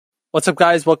What's up,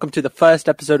 guys? Welcome to the first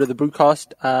episode of the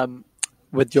Brücast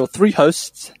with your three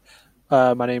hosts.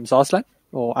 My name's Aslan,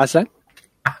 or Aslan.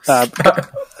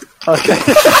 Okay.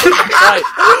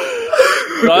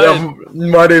 Right.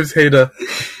 My name's Hader.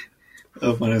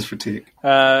 Oh, my name's Pratik.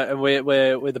 And we're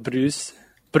the Brüs.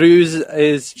 Brüs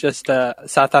is just a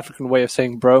South African way of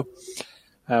saying bro.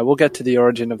 We'll get to the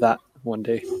origin of that one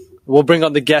day. We'll bring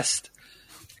on the guest.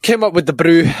 Came up with the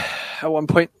brew at one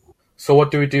point. So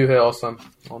what do we do here, Aslan,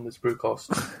 on this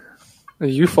Brücast?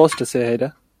 You forced to say,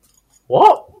 Hader.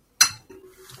 What?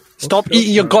 Stop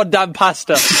eating your goddamn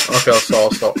pasta. Okay,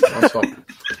 I'll stop.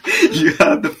 You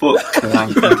had the fork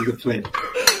clank into the plate.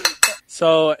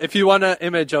 So, if you want an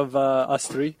image of us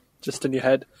three, just in your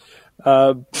head.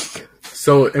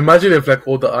 So imagine if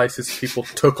all the ISIS people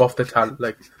took off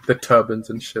the the turbans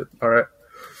and shit, alright?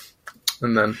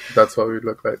 And then that's what we'd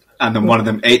look like. And then one of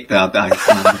them ate the other ice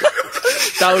man.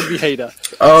 That would be Hader.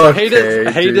 Okay,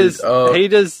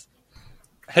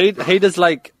 Hader's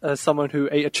like someone who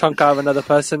ate a chunk out of another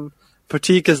person.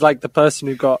 Pratik is like the person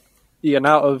who got eaten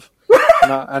out of,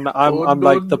 and I'm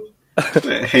like the.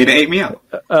 Hader ate me out.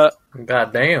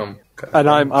 God damn. And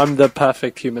I'm the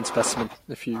perfect human specimen.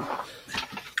 If you.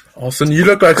 Awesome, you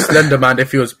look like Slender Man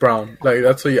if he was brown.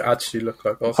 That's what you actually look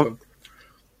like. Awesome.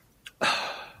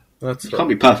 You can't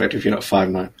be perfect if you're not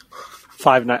 5'9".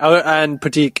 5'9". Oh, and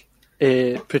Pratik.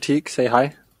 Pratik, say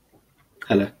hi.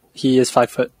 Hello. He is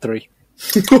 5'3".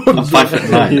 I'm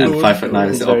 5'9", and 5'9"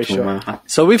 is the optimal height.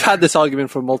 So we've had this argument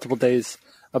for multiple days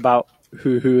about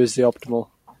who is the optimal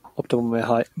male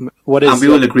height. What is? And we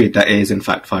all agreed that it is in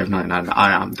fact 5'9", and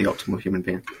I am the optimal human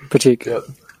being. Pratik. Yep.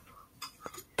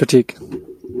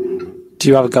 Pratik. Do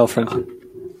you have a girlfriend?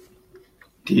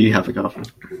 Do you have a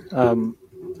girlfriend?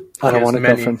 I don't want a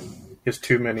girlfriend. There's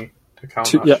too many to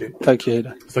count, Yeah, actually. thank you,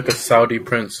 Hader. It's like a Saudi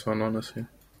prince one, honestly.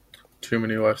 Too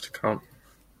many wives to count.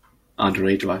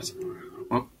 Underage wives.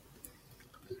 Well,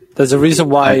 There's a reason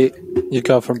why your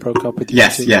girlfriend broke up with you.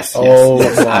 yes. Oh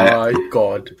yes. my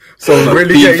god. So But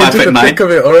really being getting into the 5'9" thick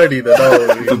of it already then.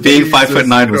 Oh, But being Jesus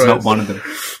 5'9" was not Christ. one of them.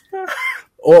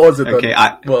 What was it then? Okay,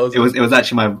 it was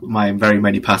actually my very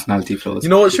many personality flaws. You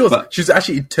know what she was? But- She was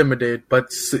actually intimidated,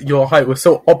 but your height was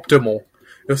so optimal.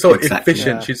 It was so Exactly.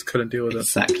 efficient, Yeah. she just couldn't deal with it.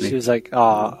 Exactly. She was like,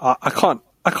 I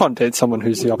can't date someone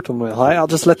who's the optimal male height. I'll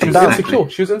just let them She was down. Exactly. insecure.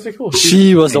 She was insecure.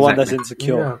 She was the one that's Exactly.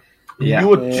 insecure. Yeah. Yeah. You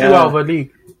would chew out of her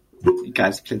league.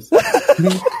 Guys, please.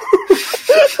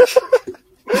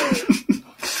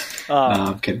 No,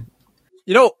 I'm kidding.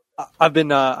 You know, I've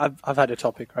had a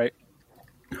topic, right?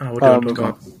 Oh, what do you want to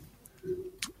talk about?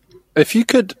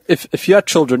 If you had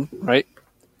children, right,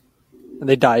 and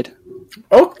they died.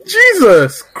 Oh,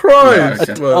 Jesus Christ!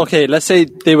 Yeah, Well, Okay, let's say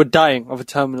they were dying of a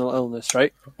terminal illness,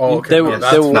 right? Oh, okay. They were- Yeah, they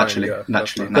that's were- fine, Naturally, yeah,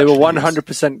 naturally. They were yes.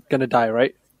 100% gonna die,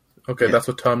 right? Okay, Yeah. that's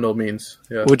what terminal means.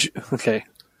 Yeah. Would you? Okay,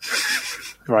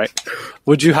 right.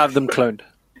 Would you have them cloned?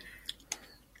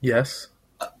 Yes.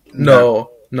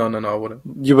 No, I wouldn't.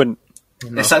 You wouldn't.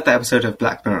 It's like the episode of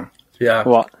Black Mirror. Yeah.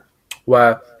 What?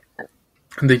 Where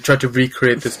they tried to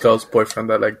recreate this girl's boyfriend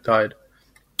that died.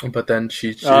 But then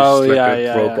she's Oh, like yeah, a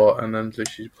yeah, robot, and then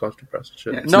she becomes depressed and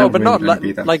shit. Yeah. It's No, never but really not gonna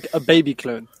be them. like a baby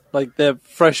clone. Like they're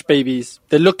fresh babies.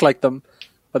 They look like them,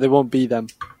 but they won't be them.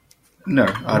 No,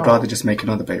 I'd rather just make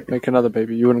another baby. Make another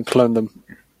baby. You wouldn't clone them.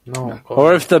 No.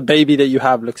 Or if the baby that you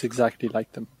have looks exactly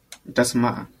like them. It doesn't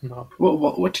matter. No.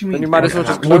 What do you mean? Then you might as well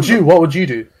just What would you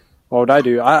do? What would I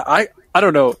do? I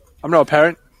don't know. I'm not a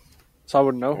parent, so I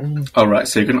wouldn't know. Oh, right,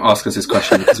 so you're going to ask us this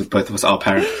question because both of us are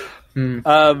parents.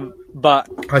 But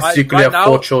I secretly right have now,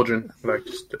 4 children,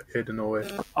 just hidden away.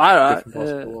 Different parts of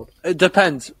the world. It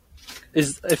depends.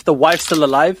 If the wife's still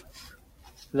alive,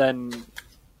 then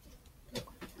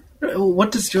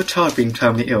What does your child being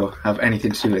terminally ill have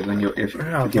anything to do with when you're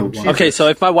with your wife? okay. So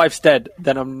if my wife's dead,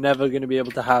 then I'm never going to be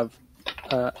able to have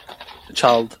a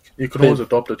child. You can always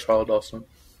adopt a child, Austin.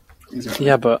 Exactly.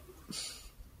 Yeah, but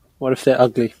what if they're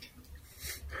ugly?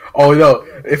 Oh no!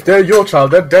 If they're your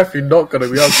child, they're definitely not going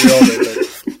to be ugly, are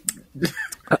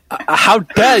they? How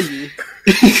dare you?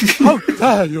 How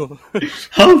dare you?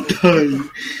 How dare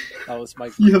you? That was my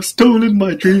You have stolen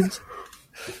my dreams.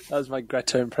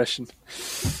 Greta impression.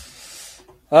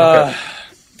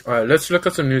 Alright, let's look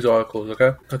at some news articles,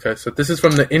 okay? Okay, so this is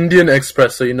from the Indian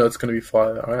Express, so you know it's going to be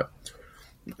fire, alright?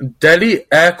 Delhi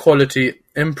air quality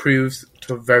improves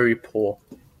to very poor.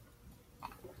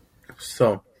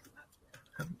 So,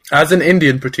 as an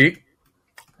Indian, Pratik,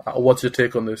 what's your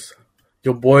take on this?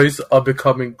 Your boys are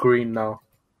becoming green now.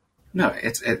 No,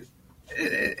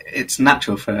 it's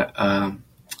natural for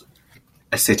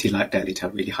a city like Delhi to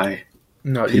have really high.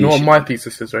 No, you know what my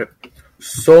thesis is, right?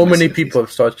 So many people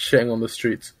have started shitting on the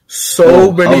streets.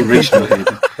 So many people,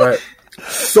 right?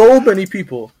 So many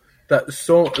people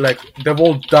they've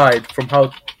all died from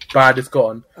how bad it's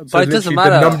gotten. So But it doesn't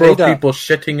matter. The number of people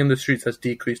shitting in the streets has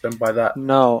decreased, and by that,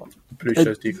 No. the pollution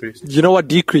has decreased. You know what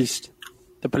decreased?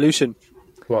 The pollution.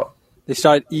 What? They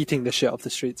started eating the shit off the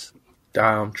streets.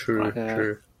 Damn, true, Yeah.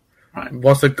 true. Right.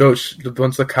 Once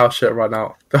the cow shit run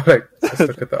out, they're like, let's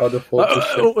look at the other forms of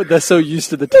shit. They're so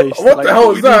used to the taste. What the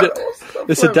hell is that?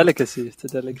 It's a delicacy. It's a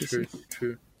delicacy.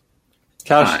 True.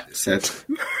 Cow Right, so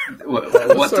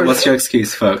what's your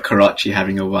excuse for Karachi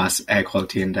having a worse air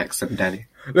quality index than Delhi?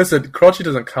 Listen, Karachi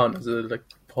doesn't count as a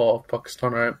part of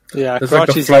Pakistan, right? Yeah, it's like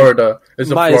the Karachi's Florida. It's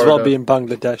the might Florida, as well be in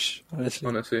Bangladesh, honestly.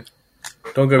 honestly.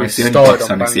 Don't get me It's the only started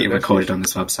on Pakistani city Bangladesh. recorded on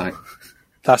this website.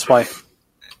 That's why.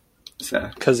 So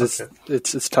Because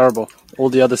it's terrible. All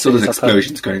the other there's cities are perfect.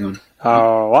 explosions going on.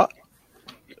 Oh, what?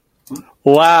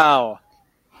 Wow.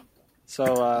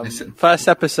 So, Listen. first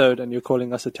episode and you're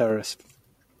calling us a terrorist.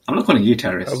 I'm not calling you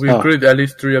terrorists. We agreed at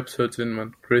least 3 episodes in,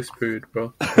 man. Grace period,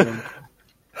 bro. Come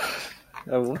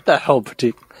on. What the hell,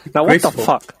 Pratik? Now, what Graceful. the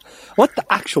fuck? What the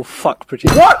actual fuck,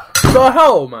 Pratik? What the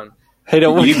hell, man? Hey,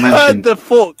 don't You heard mentioned- the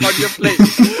fork on your plate.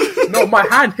 No, my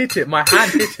hand hit it.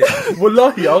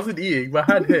 Wallahi, I wasn't eating. My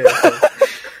hand hit it.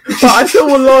 But I said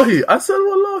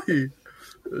wallahi.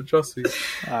 Trust me.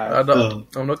 I'm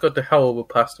not going to hell over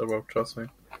pasta, bro. Trust me.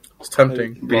 It's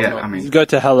tempting. But yeah, I mean, You go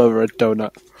to hell over a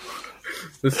donut.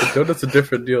 Listen, donut's a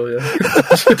different deal, yeah.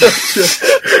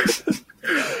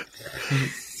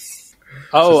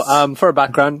 For a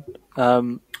background,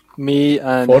 me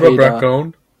and For the Haida-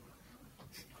 background.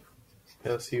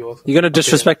 Yes, you also. You're gonna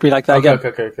disrespect me like that again.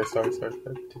 Okay. Sorry.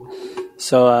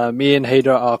 So me and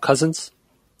Haida are cousins,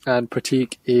 and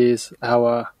Pratik is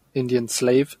our Indian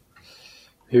slave,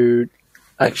 who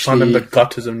Found in the actually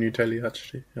gutters of New Delhi,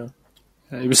 actually. Yeah.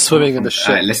 he was swimming in the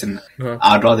shit. listen, Yeah.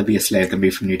 I'd rather be a slave than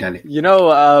be from New Delhi. You know,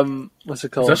 what's it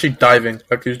He's called? actually diving.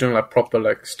 Like, he was doing, like, proper,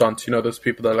 like, stunts. You know, those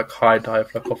people that, like, high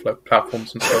dive, like, off, like,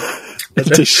 platforms and stuff.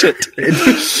 Into shit.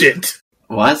 Into shit.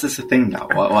 Why is this a thing now?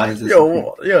 Why is this?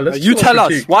 Yo, let's You talk tell us,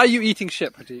 critique. why are you eating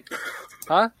shit, Pratik?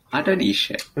 Huh? I don't eat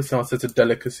shit. Listen, it's a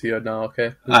delicacy now,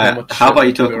 okay? There's not much How shit about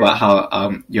you to talk go about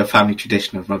around. how your family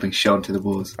tradition of rubbing shit onto the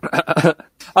walls?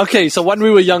 Okay, so when we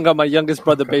were younger, my youngest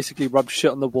brother basically rubbed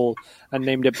shit on the wall and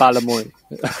named it Balamori.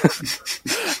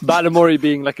 Balamori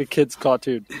being like a kid's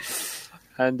cartoon.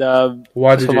 And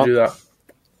Why did so you do that?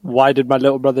 why did my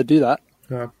little brother do that?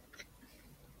 Yeah.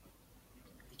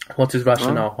 What's his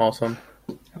rationale, Hassan?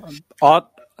 Art.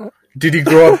 Did he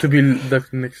grow up to be the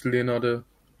next Leonardo?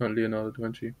 Not Leonardo da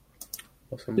Vinci.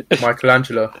 Awesome.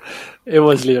 Michelangelo. It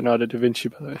was Leonardo da Vinci,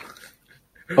 by the way.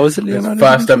 Oh, was it Leonardo?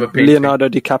 first da Vinci? ever painting. Leonardo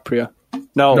DiCaprio.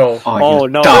 No. No. Oh,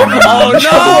 no. dumb man. Oh,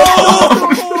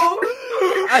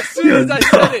 no! As soon as I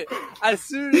said it. As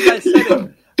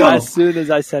soon as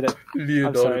I said it.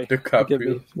 Leonardo sorry.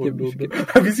 DiCaprio. Forgive me.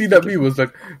 Have you seen that meme? It was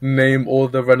like, name all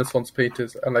the Renaissance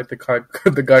painters, and like the guy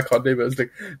can't name it. It's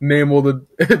like, name all the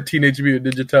Teenage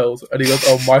Mutant Ninja Turtles, and he goes,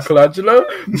 oh, Michelangelo,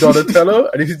 Donatello,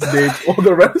 and he names all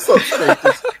the Renaissance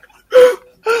painters.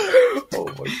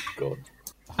 Oh my god.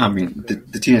 I mean,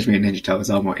 the Teenage Mutant Ninja Turtles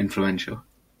are more influential.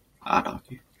 I'd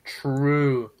argue.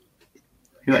 True.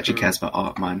 Who actually cares about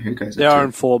art, man? Who goes? They into are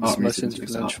in Forbes' art most museums and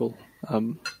stuff? influential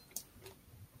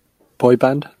boy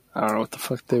band. I don't know what the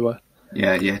fuck they were.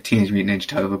 Yeah, Teenage Mutant Ninja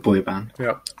Turtles, a boy band.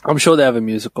 Yeah. I'm sure they have a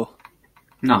musical.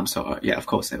 No, I'm sorry. Yeah, of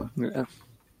course they were. Yeah.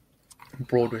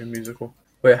 Broadway musical.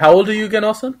 Wait, how old are you again,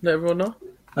 Austin? Let everyone know.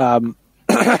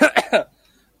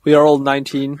 We are all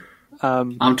 19.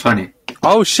 I'm 20.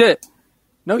 Oh shit!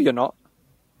 No, you're not.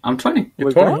 I'm 20. You're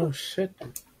Wait, 20? what? Oh shit.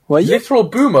 Were you? Literal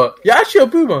boomer. You're actually a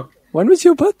boomer. When was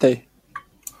your birthday?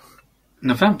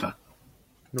 November.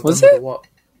 Was November it? What?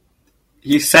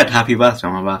 You said happy birthday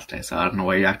on my birthday, so I don't know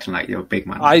why you're acting like you're a big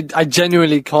man. I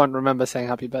genuinely can't remember saying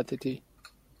happy birthday to you.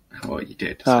 Well, you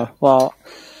did. So. Oh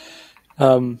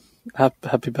well.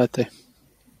 Happy birthday.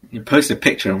 You posted a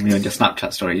picture of me on your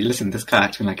Snapchat story. You listen, this guy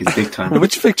acting like he's big time.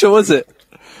 Which picture was it?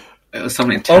 It was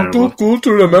something I'm terrible. too cool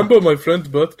to remember my friend's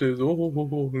birthdays.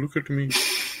 Oh, look at me.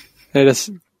 Hey,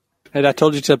 I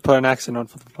told you to put an accent on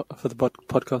for the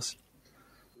podcast.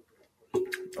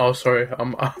 Oh, sorry.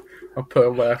 I'll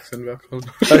put my accent back on.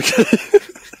 Okay.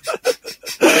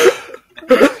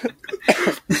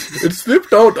 It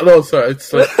slipped out. No, sorry. It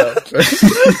slipped out.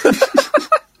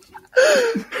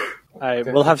 Alright,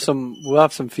 we'll have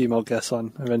some female guests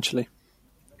on eventually.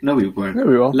 No, we won't. Yeah,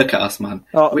 we will. Look at us, man.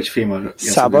 Oh, Which female guest are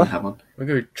we Saba. going to have on? We're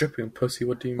going to be dripping pussy.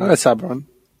 What do you I mean? got Sabra on.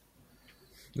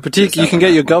 Pratik, you can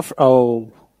get your girlfriend.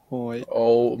 Oh wait.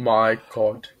 Oh my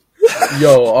god.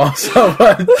 Yo, also,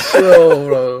 man, chill,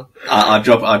 bro. I'll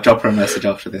drop her a message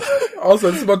after this.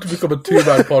 Also, it's about to become a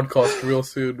 2-man podcast real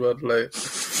soon, man. Like,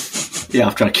 Yeah,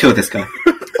 after I kill this guy.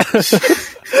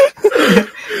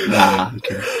 Nah,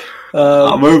 okay.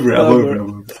 I'm over it.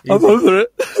 I'm over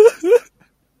it.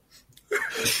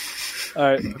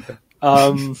 Alright.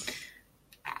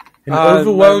 in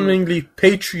overwhelmingly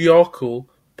patriarchal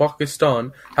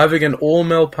Pakistan, having an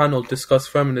all-male panel discuss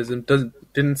feminism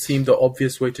didn't seem the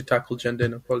obvious way to tackle gender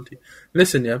inequality.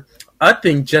 Listen, yeah, I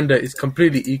think gender is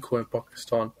completely equal in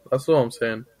Pakistan. That's all I'm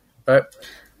saying, right?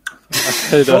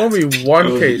 Show me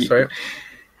one case, right,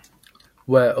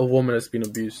 where a woman has been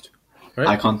abused. Right?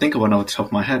 I can't think of one off the top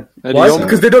of my head. Why? So,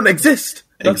 because they don't exist.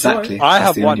 That's Exactly. why. I That's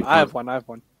have the one. only I have problem. one. I have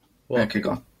one. What? Okay,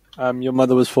 go on. Your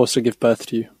mother was forced to give birth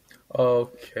to you.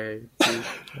 Okay. Dude.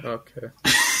 Okay.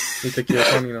 You think you're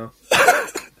funny now?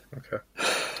 Okay.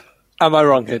 Am I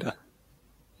wrong, Hader?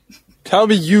 Tell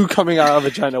me you coming out of a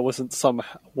vagina wasn't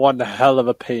one hell of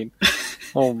a pain.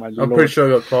 Oh my lord. I'm pretty sure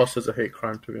I got classed as a hate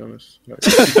crime, to be honest. Like,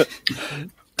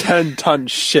 10-ton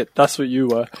shit. That's what you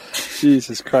were.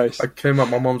 Jesus Christ. I came out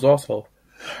my mom's asshole.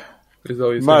 Is that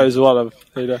what you're Might saying? as well have,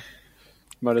 Hader.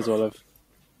 Might as well have.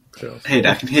 Hey,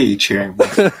 I can hear you cheering.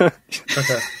 Okay.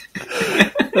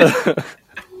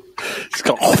 It's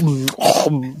got.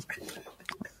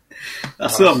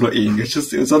 That's what I'm not eating. It's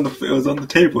just it was on the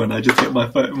table, and I just hit my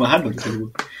hand on the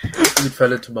table. It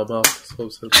fell into my mouth.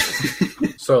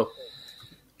 So,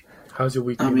 how's your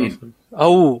week been, mean- Osman?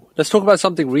 Oh, let's talk about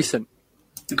something recent.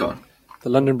 Go on. The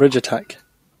London Bridge attack.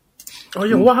 Oh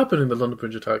yeah, what happened in the London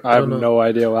Bridge attack? I have don't know. no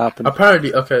idea what happened.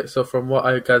 Apparently, okay, so from what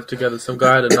I gathered together, some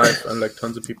guy had a knife and like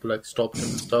tons of people like stopped him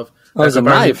and stuff. Oh, it was a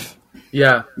apparently- knife.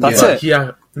 Yeah. That's but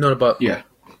it? But Yeah.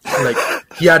 like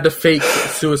he had the fake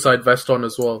suicide vest on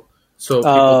as well. So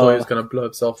people thought he was gonna blow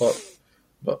himself up.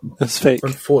 But It's fake.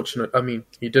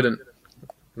 he didn't.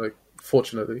 Like,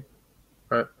 fortunately.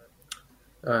 Right?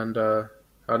 And I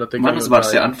don't think Mine was anyone about to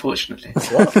say, died. unfortunately.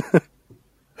 What?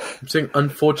 I'm saying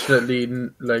unfortunately,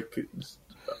 like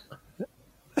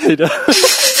Hader.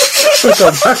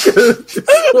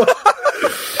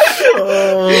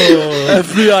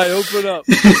 FBI, open up.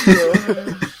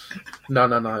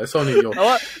 No. It's only your.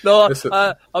 What? No, Listen.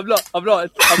 I'm not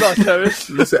a terrorist.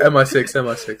 Listen,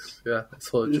 MI6. Yeah, it's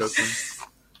all joking.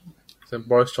 So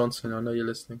Boris Johnson, I know you're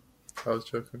listening. I was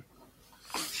joking.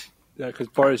 Yeah, because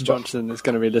Boris Johnson is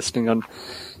going to be listening on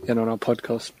our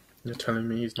podcast. You're telling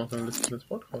me he's not going to listen to this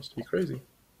podcast? You crazy?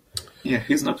 Yeah,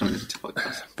 who's not going to listen to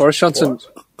podcasts? Boris Johnson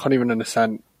What? can't even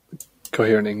understand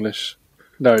coherent English.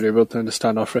 No, they're able to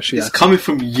understand our fresh It's accent. coming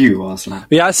from you, Arslan.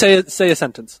 Yeah, say a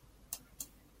sentence.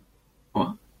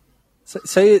 What?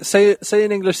 Say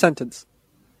an English sentence.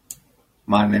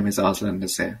 My name is Arslan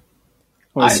Nasir.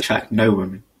 Well, I attract no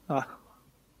women. Ah.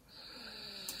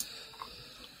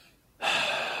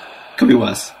 Could be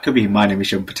worse. Could be my name is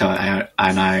Shubh Patel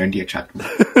and I only attract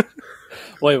women.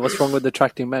 Wait, what's wrong with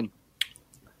attracting men?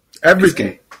 He's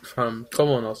gay. Come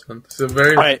on, Osman. This is a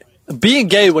very. Alright, being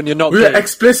gay when you're not We're gay.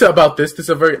 explicit about this. This is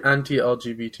a very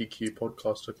anti-LGBTQ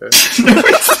podcast, okay?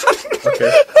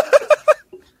 Okay.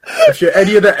 If you're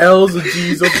any of the L's or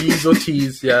G's or B's or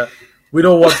T's, yeah, we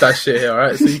don't want that shit here,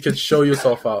 alright? So you can show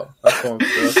yourself out. That's all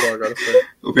I gotta say.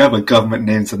 We have a government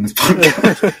names on this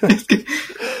podcast.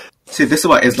 See, this is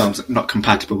why Islam's not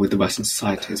compatible with the Western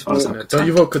society as far as I'm Don't concerned.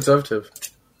 you vote Conservative?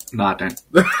 No, I don't.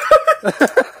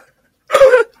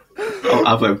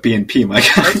 I'll vote BNP, my guy.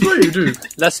 That's what you do.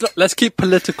 Let's keep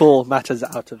political matters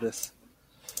out of this.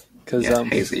 Because Yeah,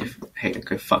 Hazy, hey,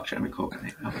 go fuck Jeremy Corbyn.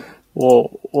 Mate. Oh.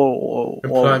 whoa.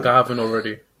 Implying I haven't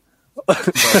already.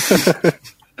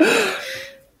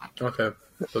 Okay,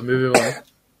 so moving on.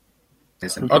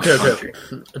 It's an Okay. country.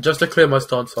 Just to clear my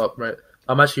stance up, right?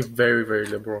 I'm actually very, very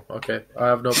liberal, okay? I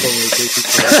have no problem with gay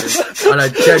people, and I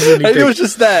genuinely Hader think... was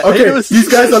just there. Okay, Hader was, these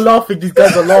guys are laughing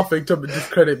to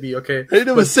discredit me, okay?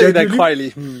 Hader was But sitting there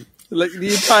genuinely- quietly. Like, the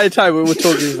entire time we were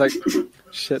talking, he's like,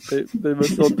 shit, they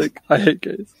must all think I hate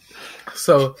gays.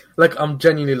 So, like, I'm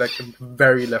genuinely, like,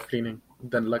 very left-leaning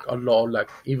than, like, a lot of, like,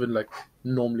 even, like,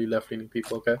 normally left-leaning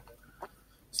people, okay?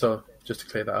 So, just to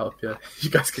clear that up, yeah. You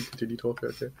guys can continue talking,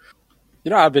 okay?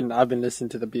 You know, I've been listening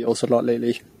to the Beatles a lot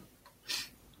lately.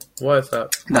 Why is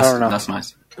that? I don't know. That's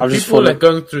nice. I'm just People, full like, of,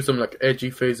 going through some, like, edgy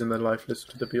phase in their life, listen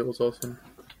to the Beatles also.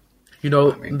 You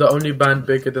know, the only band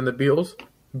bigger than the Beatles?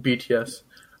 BTS.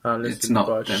 It's not.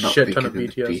 to a They're not shit bigger ton of than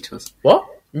the BTS. Beatles. What?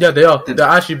 Yeah, they are. They're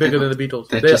actually bigger they're than the Beatles.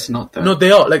 They're They just are. not, though. No,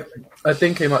 they are. Like, I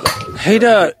think came out. Like,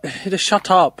 Hader, shut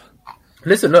up.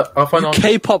 listen, look, I'll find out.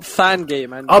 K-pop fan game,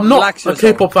 man. I'm not Relax a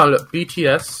yourself. K-pop fan. Look,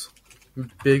 BTS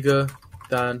bigger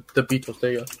than the Beatles.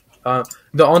 There you go.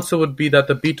 The answer would be that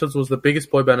the Beatles was the biggest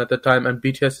boy band at the time, and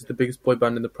BTS is the biggest boy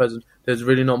band in the present. There's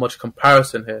really not much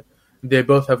comparison here. They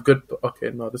both have good. Okay,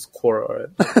 no, this is Quora, alright.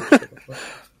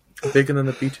 Bigger than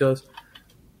the BTS.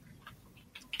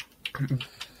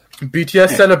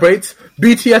 BTS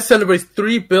celebrates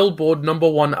 3 Billboard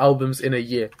 #1 albums in a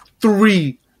year.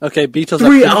 3. Okay, Beatles.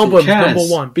 3 at 50. albums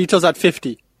Yes. #1. Beatles at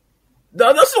 50.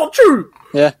 No, that's not true.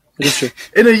 Yeah, it is true.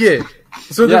 In a year.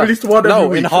 So they Yeah. released one every No,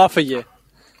 week. in half a year.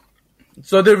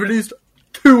 So they released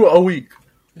 2 a week.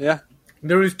 Yeah.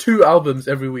 They released 2 albums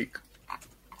every week.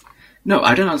 No,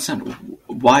 I don't understand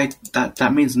why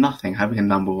that means nothing, having a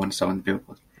 #1 song on the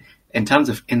Billboard. In terms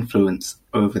of influence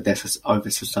over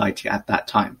society at that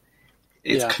time,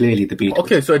 it's clearly the Beatles.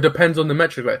 Okay, so it depends on the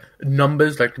metric, like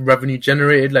numbers, like revenue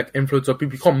generated, like influence on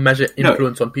people. You can't measure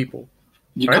influence on people.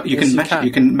 You right?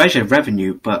 can measure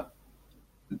revenue, but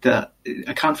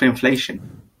account for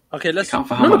inflation. Okay, let's. Account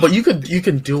for how No, much. but you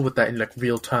can deal with that in like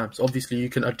real terms. Obviously, you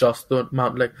can adjust the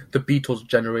amount like the Beatles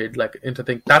generated like into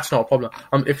things. That's not a problem.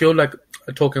 If you're like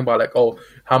talking about like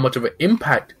how much of an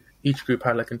impact each group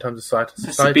had like in terms of society,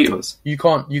 That's the Beatles. you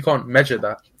can't measure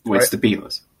that. Well, it's the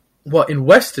Beatles. Well, in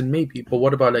Western maybe, but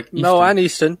what about like Eastern? No, and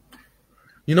Eastern.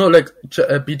 You know, like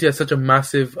BTS such a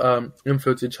massive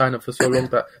influence in China for so long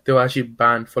that they were actually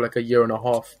banned for like a year and a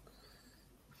half.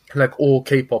 Like all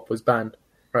K-pop was banned,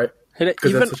 right?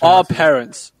 Even our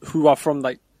parents, who are from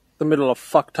like the middle of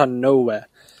fuckton nowhere,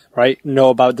 right, know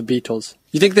about the Beatles.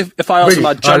 You think if I ask them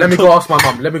about John let me go ask my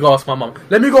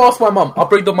mum. I'll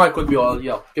bring the mic with me. I'll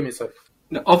yell. Give me a sec.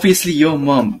 No, obviously, your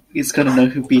mom is gonna know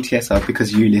who BTS are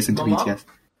because you listen to Mama? BTS.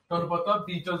 Don't put that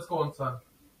Beatles go on, son.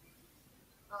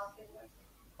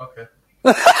 Okay.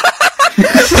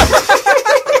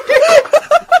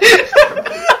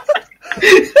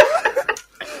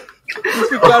 Just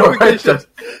for clarification,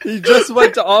 he just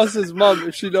went to ask his mum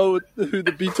if she know who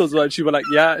the Beatles were, and she was like,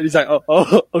 "Yeah," and he's like,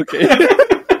 "Oh, okay."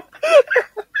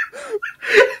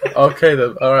 Okay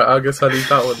then. All right. I guess I leave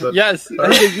that one then. Yes,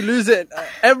 you lose it.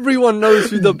 Everyone knows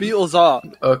who the Beatles are.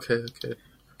 Okay.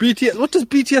 BTS. What does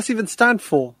BTS even stand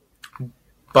for?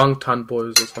 Bangtan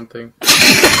Boys or something.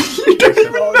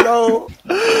 Oh no.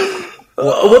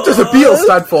 What does the Beatles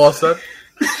stand for, son?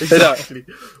 Exactly.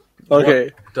 Okay.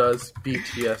 What does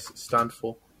BTS stand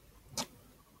for?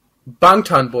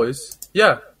 Bangtan Boys.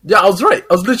 Yeah, I was right.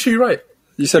 I was literally right.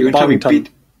 You said You're telling me Bangtan.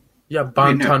 Yeah,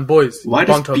 Bangtan Boys. Why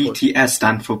does Bangtan Boys BTS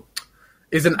stand for?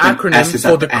 is an S acronym is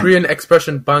for at the the end. Korean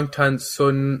expression Bangtan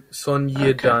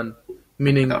Sonyedan,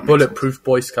 meaning That makes bulletproof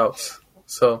Boy Scouts.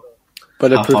 So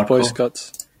Bulletproof Boy hardcore.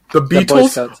 Scouts. the Boy Beatles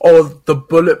Scouts. or the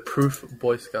bulletproof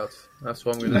Boy Scouts. That's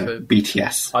what I'm going to No, say.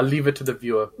 BTS. I'll leave it to the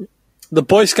viewer. The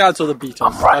Boy Scouts or the Beatles?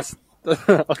 I'm right.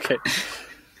 Okay.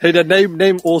 Hey, then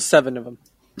name all 7 of them.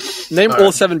 Name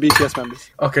all 7 BTS members.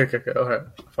 Okay. All right,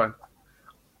 fine.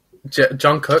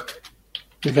 Jungkook,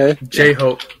 Okay.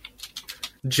 J-Hope,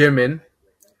 Jimin,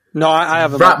 No, I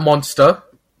have them. Rap Monster.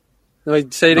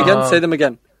 Wait, say it again. Say them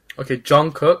again. Okay,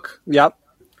 Jungkook, Yep.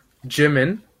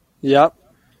 Jimin, Yep.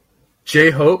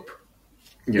 J-Hope,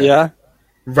 Yeah.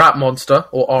 Rap Monster,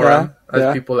 or RM, as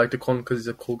yeah. people like to call him because he's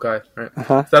a cool guy, right?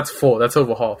 Uh-huh. So that's 4. That's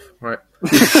over half, right?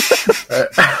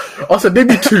 Also, name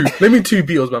me 2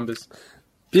 Beatles members.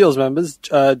 Beatles members: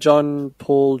 John,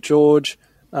 Paul, George,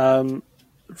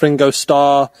 Ringo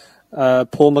Starr,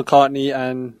 Paul McCartney,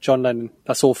 and John Lennon.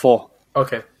 That's all 4.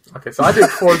 Okay, so I did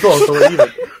 4 as well, so we're even.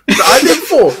 So I did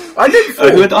 4.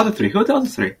 Who are the other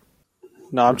 3?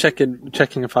 No, I'm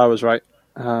checking if I was right.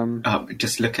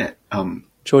 Just look at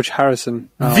George Harrison.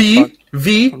 Oh, V,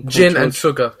 fuck. Jin, George. and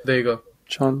Sugar. There you go.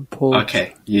 John, Paul.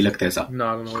 Okay, you look those up. No,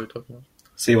 I don't know what you're talking about.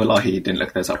 See, wallahi, you didn't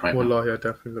look those up right now. Wallahi, I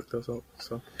definitely looked those up.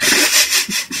 So.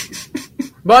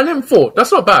 But I named 4.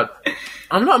 That's not bad.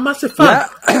 I'm not a massive fan.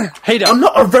 Yeah. Hey, I'm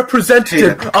not a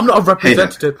representative. Hater. I'm not a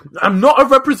representative. I'm not a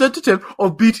representative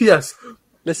of BTS.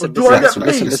 Listen. Do I get listen,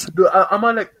 paid? listen. Am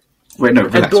I like Wait, no,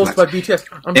 relax, endorsed by relax. BTS?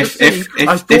 I'm If- just saying if-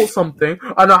 I thought if- something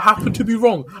and I happen to be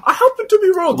wrong.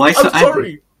 Why so I'm sorry.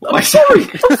 angry? I'm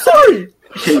sorry.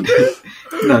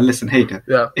 No, listen, Hater.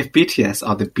 Yeah. If BTS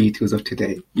are the Beatles of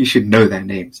today, you should know their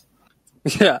names.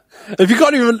 Yeah. If you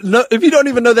don't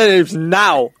even know their names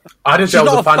now, I didn't say I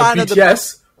You're was a not fan a of fan of the-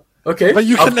 BTS. Okay. but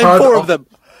you can I've name heard 4 of them.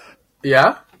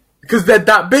 Yeah. Because they're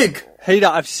that big. Hey,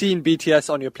 I've seen BTS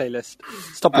on your playlist.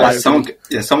 Stop lying. Someone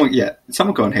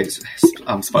go on Hater's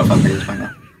Spotify page right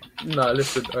now. No,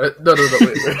 listen. No.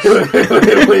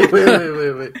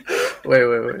 Wait.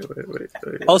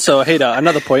 Also, Hader,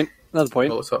 another point. Oh,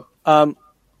 what's up?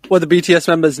 Were the BTS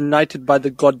members knighted by the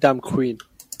goddamn Queen?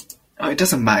 Oh, it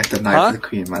doesn't matter if they're knight Huh? from the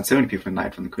Queen, man. So many people are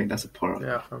knight from the Queen. That's a poor.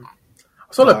 Yeah. I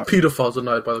saw like pedophiles are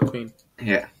knighted by the Queen.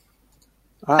 Yeah.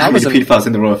 I How many wasn't. paedophiles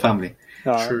in the royal family?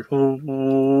 True.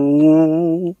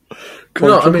 Ooh,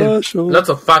 No, I mean, controversial. that's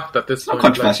a fact at this It's not point.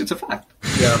 controversial, it's a fact.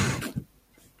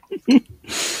 Yeah.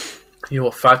 You know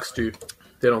what facts do?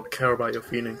 They don't care about your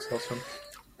feelings, also.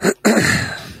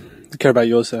 I care about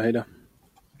yours, though, Hader.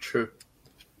 True.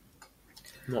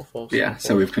 Not false. Yeah, not so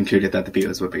false. we've concluded that the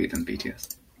Beatles were bigger than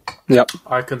BTS. Yep.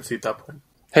 I concede that point.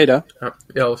 Hader,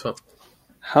 Yeah, what's up?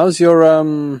 how's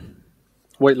your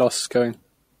weight loss going?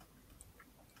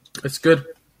 It's good.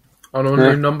 I don't want to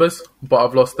name numbers, but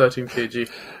I've lost 13 kg.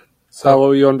 So what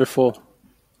were you on before?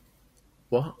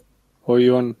 What? What were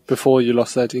you on before you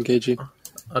lost 13 kg?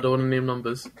 I don't want to name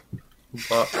numbers,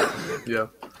 but yeah.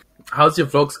 How's your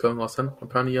vlogs going, Hassan?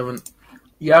 Apparently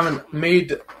you haven't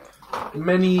made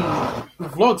many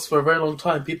vlogs for a very long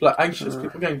time. People are anxious.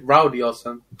 People are getting rowdy,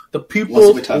 Hassan. The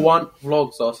people want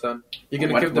vlogs, Hassan. You're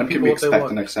going to give the people what they want. When can we expect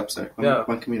the next episode?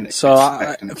 When can we So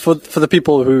expect the next for the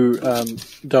people who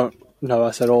don't know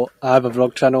us at all, I have a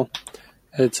vlog channel.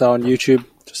 It's on YouTube.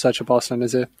 Just search up Arslan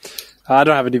Nazir. I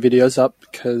don't have any videos up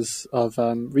because of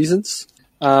reasons.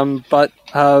 But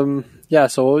yeah.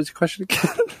 So what was your question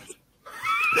again?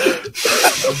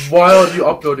 Why are you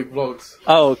uploading vlogs?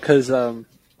 Oh, because Oh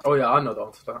yeah, I know the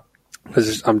answer to that.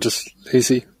 Because I'm just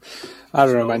lazy. I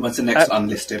don't know, man. What's the next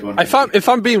unlisted one? If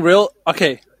I'm being real,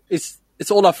 okay, it's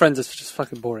all our friends. It's just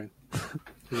fucking boring.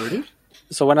 Really?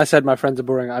 So when I said my friends are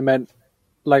boring, I meant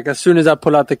like as soon as I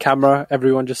pull out the camera,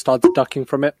 everyone just starts ducking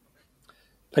from it.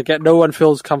 Like no one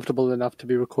feels comfortable enough to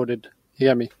be recorded. You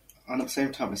get me? And at the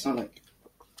same time, it's not like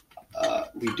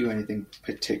we do anything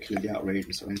particularly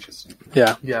outrageous or interesting.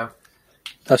 Yeah, Yeah.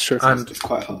 that's true. And It's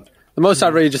quite hard. The most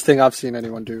outrageous thing I've seen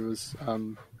anyone do was, let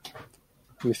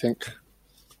me think,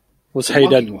 was Hey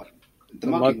Dad. The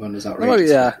mugging one was outrageous.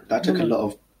 yeah. That took a lot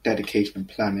of dedication and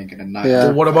planning and a night. Yeah.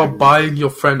 But what about buying your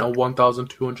friend a £1,200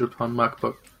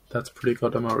 MacBook? That's pretty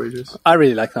goddamn outrageous. I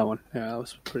really like that one. Yeah, that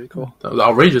was pretty cool. That was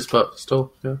outrageous, but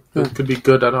still, yeah. It could be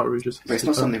good and outrageous. But it's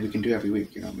not something we can do every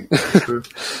week, you know what I mean? True.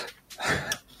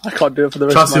 I can't do it for the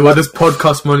rest Trust of me, my when life. this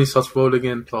podcast money starts rolling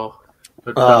in,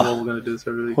 we're going to do this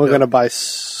every week. We're going to buy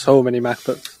so many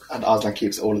MacBooks. And Arslan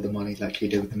keeps all of the money like he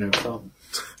did with the no problem.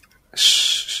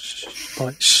 Shh,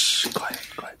 boy, shh, quiet.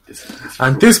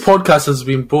 And this podcast has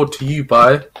been brought to you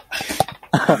by...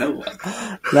 No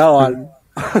one. Now on.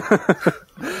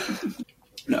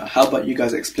 No, how about you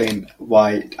guys explain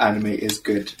why anime is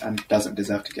good and doesn't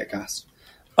deserve to get gassed?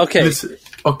 Okay, Listen,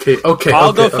 okay.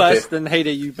 I'll go first, then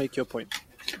Hader, you make your point.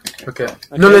 Okay.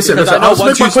 No, listen. Because I know I'll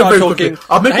once make my you point very start quickly. talking-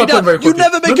 I'll make my Hader, point very quickly. you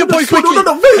never make your point No,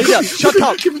 quickly. wait. Hader, shut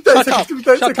up. Give me 30 Shut seconds. up. Give me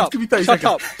 30 Shut seconds. up. Give me 30 Shut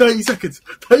seconds. up. 30 seconds.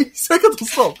 30 seconds or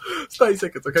so. 30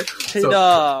 seconds, okay?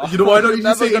 Hader, you know why I don't you're even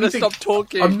never say gonna anything? stop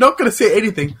talking. I'm not going to say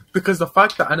anything because the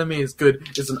fact that anime is good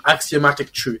is an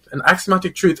axiomatic truth. An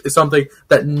axiomatic truth is something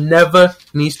that never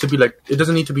needs to be it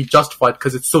doesn't need to be justified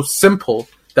because it's so simple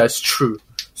that it's true.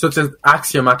 So it's an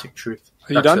axiomatic truth.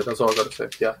 Are you done? That's all I got to say.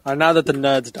 Yeah. Alright, now that the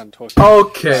nerd's done talking.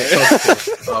 Okay.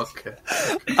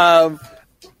 The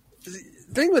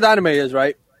thing with anime is,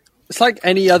 right, it's like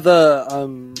any other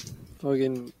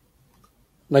fucking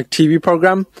like TV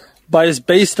program, but it's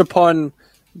based upon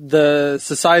the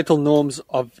societal norms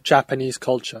of Japanese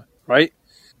culture, right?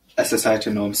 A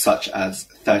societal norm such as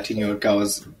 13-year-old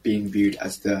girls being viewed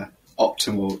as the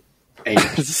optimal age.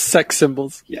 Sex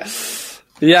symbols. Yes.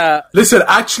 Yeah, Listen,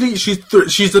 actually, she's a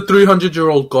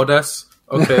 300-year-old goddess.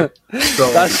 Okay,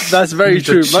 so that's very you need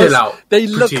to true. chill out. They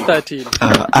look Pretty. 13.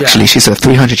 Actually, she's a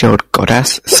 300-year-old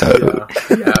goddess, so...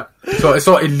 Yeah. So it's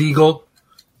not illegal.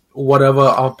 Whatever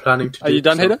I'm planning to do. Are you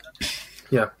done, so, Hader?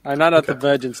 Yeah. I now that the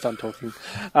virgin's done talking.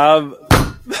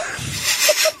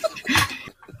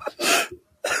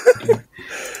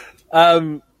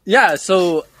 Yeah,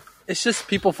 so it's just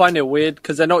people find it weird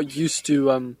because they're not used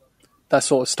to that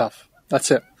sort of stuff.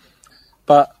 That's it.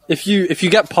 But if you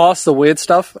get past the weird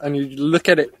stuff and you look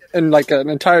at it in like an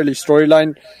entirely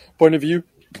storyline point of view,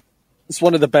 it's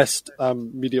one of the best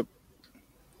media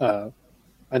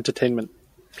entertainment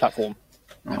platform.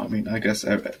 I mean, I guess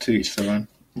to each their own.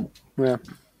 Yeah,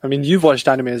 I mean you've watched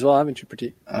anime as well, haven't you,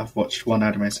 Pratik? I've watched one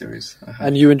anime series.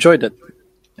 And you enjoyed it.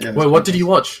 Yeah, it was Wait, what did you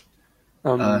watch?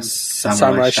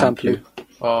 Samurai Champloo. Okay.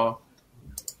 How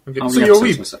So many you're a episodes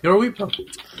weeb. was it? You're a weeb now.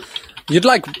 You'd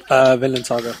like Vinland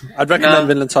Saga. I'd recommend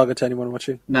Vinland Saga to anyone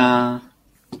watching. Nah.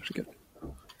 It's good.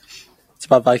 It's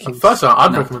about Vikings. First,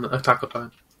 I'd recommend Attack on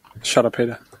Titan. Shut up,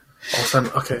 Hader. Oh, son,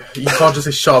 okay. You can't just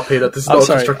say sharp hater. This is I'm not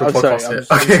sorry, a constructive I'm sorry, podcast I'm here.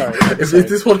 sorry, Okay. I'm If sorry.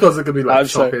 this podcast is going to be like I'm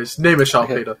sharp sorry. hater, just name it sharp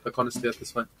Okay. hater. Like, honestly, at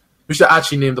this point. We should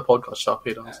actually name the podcast Sharp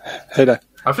Hater. Hader.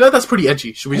 I feel like that's pretty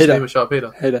edgy. Should we just Hater. name it Sharp Hater?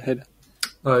 Hader.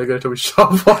 Oh, you're going to tell me shut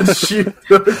up on you?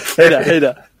 Okay.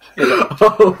 Hater.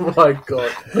 Oh my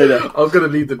god. Hater. I'm going to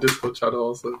leave the Discord channel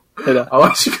also. Hater. I'm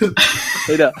actually going to...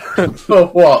 Hater. Oh,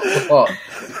 what?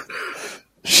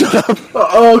 Shut up.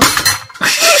 Oh,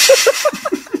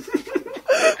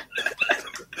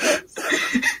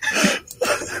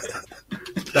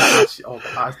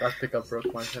 that pickup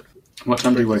broke my head. What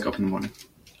time do you wake up in the morning?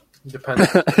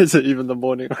 Depends. Is it even the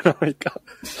morning when I wake up?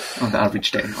 On the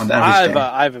average day.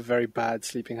 I have a very bad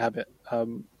sleeping habit.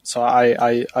 So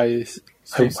I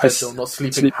Sleep schedule, not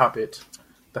sleeping habit.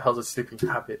 The hell's a sleeping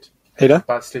habit? Hater?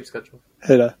 Bad sleep schedule.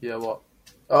 Hater. Yeah, what?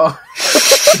 Oh,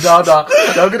 no,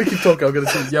 I'm gonna keep talking. I'm gonna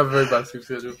say you have a very bad sleep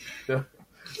schedule. Yeah,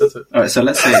 that's it. Alright, so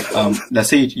let's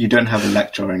say you don't have a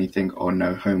lecture or anything, or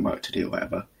no homework to do, or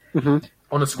whatever. Mm-hmm.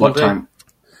 On a school What day? time?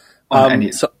 I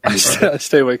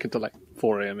stay awake until like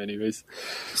 4 a.m. anyways.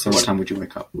 So what time would you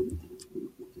wake up?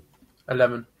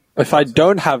 11. If I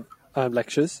don't have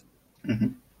lectures,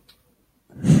 3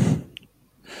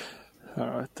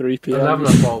 p.m. 11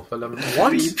 or 12. 11.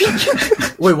 What?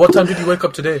 Wait, what time did you wake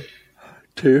up today?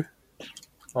 2.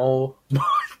 Oh my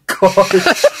god.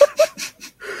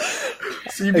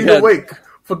 So you've been awake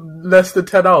for less than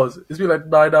 10 hours. It's been like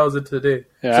 9 hours into the day.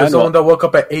 Yeah, so someone that woke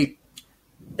up at 8,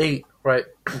 right?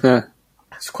 Yeah.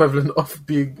 It's equivalent of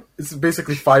being... It's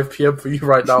basically 5 p.m. for you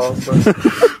right now. So.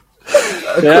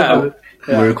 Yeah.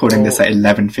 We're recording this at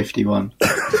 11:51.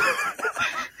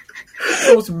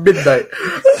 It was midnight.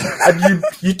 And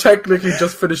you technically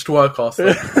just finished work also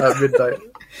at midnight.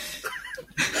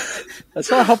 That's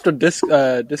why I hopped on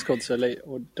Discord so late.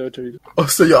 Or Dota. Oh,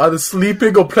 so you're either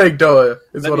sleeping or playing Dota,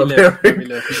 is what I'm hearing.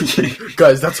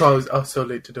 Guys, that's why I was so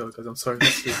late to Dota, guys. I'm sorry.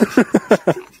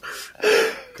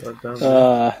 God damn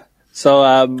it. So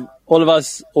all of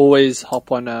us always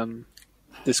hop on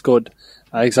Discord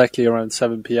exactly around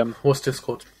 7 p.m. What's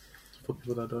Discord? For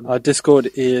people that don't know. Our Discord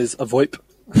is a VoIP.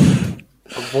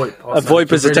 A VoIP. Oh, A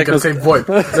VoIP is a technical... Say VoIP.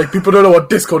 Like, people don't know what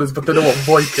Discord is, but they know what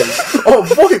VoIP is. Oh,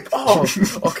 VoIP! Oh!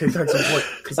 Okay, thanks,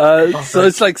 VoIP. So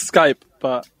it's like Skype,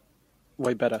 but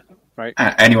way better, right?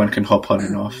 Anyone can hop on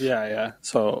and off. Yeah.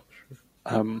 So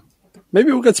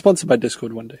maybe we'll get sponsored by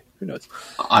Discord one day. Who knows?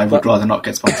 I would rather not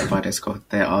get sponsored by Discord.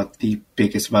 They are the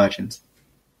biggest virgins.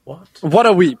 What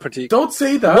are we, Pratik? Don't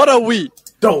say that. What are we?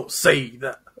 Don't say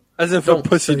that. As if we're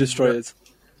pussy destroyers.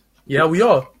 Yeah, we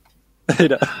are.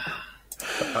 No.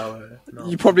 No.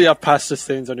 You probably have pasta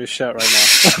stains on your shirt right now.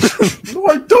 No,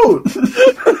 I don't.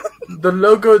 The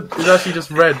logo is actually just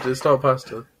red. It's not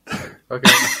pasta.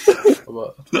 Okay.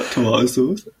 Not tomato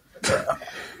sauce.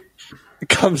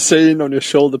 Come saying on your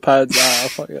shoulder pads.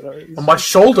 Fuck it. On my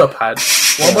shoulder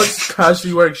pads? Why am I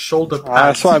casually wearing shoulder pads?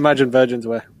 That's what I imagine virgins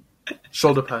wear.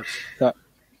 Shoulder pads. Yeah.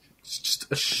 It's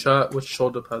just a shirt with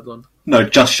shoulder pads on. No,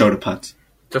 just shoulder pads.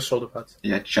 Just shoulder pads.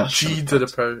 Yeah, just Jeans shoulder and a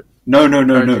pads. pair.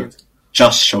 No.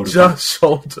 Just shoulder pads. Just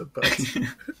shoulder pads.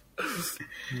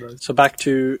 Nice.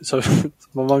 So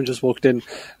my mom just walked in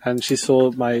and she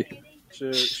saw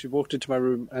she walked into my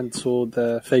room and saw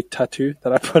the fake tattoo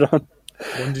that I put on.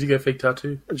 When did you get a fake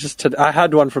tattoo? I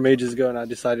had one from ages ago and I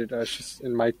decided it's just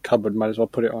in my cupboard, might as well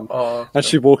put it on. Oh, and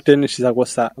she walked in and she's like,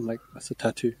 "What's that?" I'm like, "That's a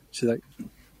tattoo." She's like,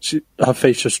 her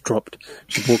face just dropped.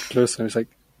 She walked close and I was like,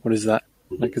 "What is that?"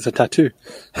 I'm like, "It's a tattoo."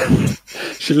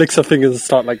 She licks her fingers and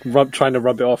start like trying to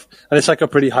rub it off, and it's like a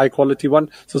pretty high quality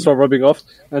one, so start rubbing off.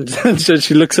 And then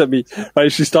she looks at me,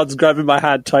 right? She starts grabbing my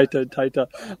hand tighter and tighter.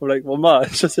 I'm like, "Well, Ma,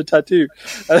 it's just a tattoo."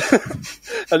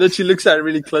 And then she looks at it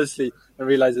really closely and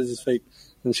realizes it's fake,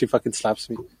 and she fucking slaps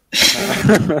me.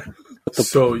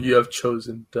 So you have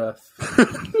chosen death.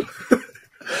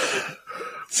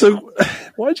 So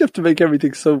why'd you have to make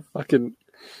everything so fucking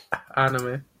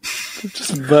anime?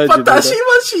 Just virgin. Oh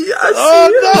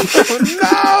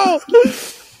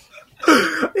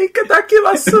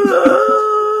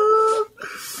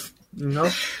no! No.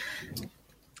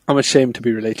 I'm ashamed to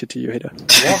be related to you, Hida.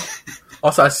 What?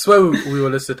 Also, I swear we were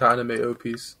listening to anime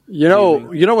OPs. You know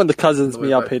when the cousins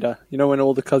meet up, Hida? You know when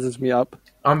all the cousins meet up?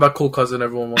 I'm that cool cousin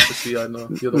everyone wants to see, I know.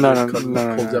 You're the weird cousin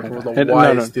that calls everyone like,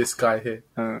 why is this guy here?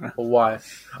 Or why?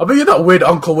 I bet you're that weird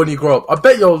uncle when you grow up. I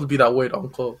bet you'll be that weird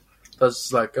uncle.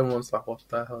 That's like, everyone's like, what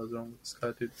the hell is wrong with this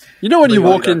guy, dude? You know when you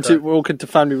walk into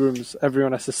family rooms,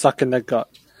 everyone has to suck in their gut.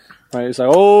 Right? It's like,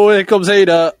 oh, here comes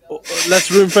Ada. Less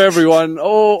room for everyone.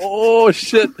 Oh,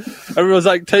 shit. Everyone's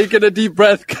like taking a deep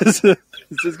breath because this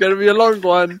is going to be a long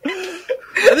one.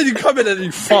 And then you come in and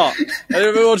you fart. And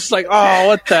everyone's just like, oh,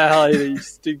 what the hell, you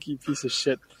stinky piece of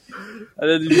shit. And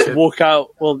then you just walk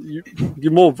out. Well, you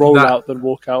more roll out than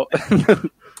walk out.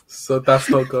 So that's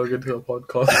not going into a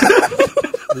podcast.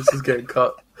 This is getting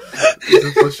cut. This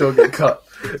is for sure get cut.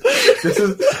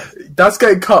 That's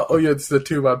getting cut. Oh yeah, it's a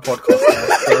 2-man podcast now.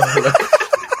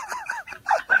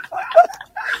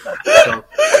 So,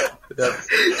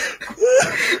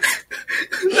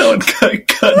 No one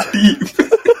cut deep.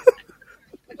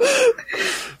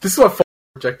 this is why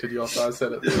rejected you after I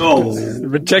said it. Oh,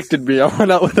 Rejected me. I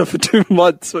went out with her for 2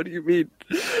 months. What do you mean?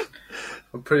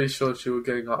 I'm pretty sure she was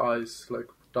getting her eyes like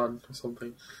done or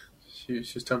something.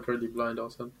 She's temporarily blind or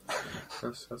something.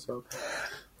 That's okay.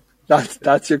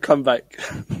 That's your comeback.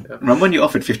 Yeah. remember when you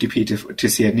offered 50p to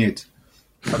see a nude?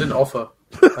 I didn't offer.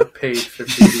 I paid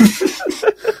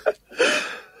 50p.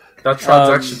 That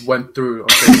transaction went through.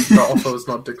 Okay, the offer was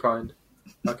not declined.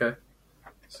 Okay,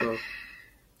 so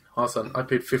Hassan, I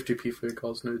paid 50p for your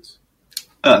girl's nudes,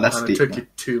 Oh, that's and deep. it took Man. you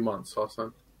 2 months,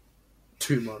 Hassan.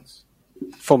 2 months.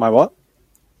 For my what?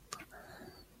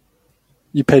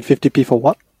 You paid 50p for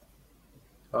what?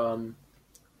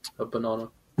 A banana.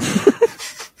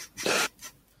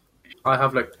 I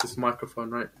have like this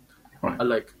microphone, right?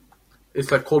 Right. It's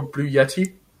like called Blue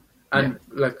Yeti, and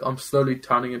like I'm slowly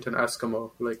turning into an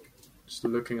Eskimo, like just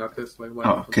looking at this, like.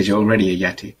 Oh, because you're already a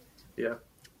Yeti. Yeah.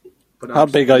 But How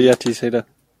big are Yetis, Hader?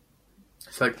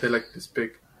 It's like they're like this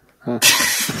big.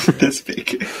 That's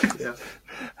big. Yeah.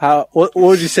 What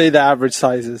would you say the average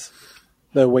size is?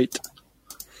 The weight?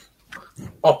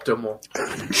 Optimal.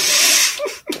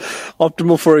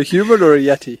 Optimal for a human or a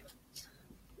Yeti?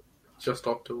 Just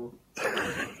optimal.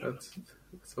 That's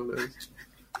all it is.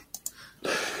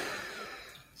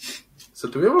 So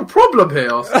do we have a problem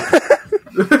here, Austin?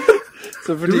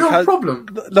 So Do we have a problem?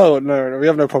 No, we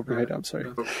have no problem, Hader. I'm sorry.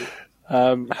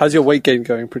 How's your weight gain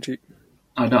going, Pratik?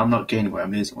 Oh, no, I'm not gaining weight.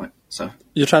 I'm losing weight. So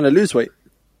You're trying to lose weight?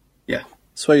 yeah.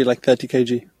 Swear you're like 30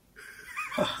 kg.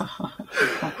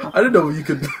 I didn't know you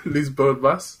could lose bone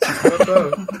mass.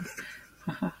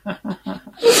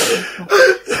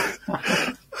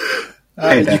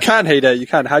 Hey You can, Hader. You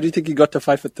can. How do you think you got to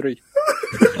 5'3"?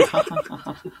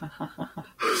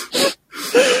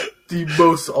 The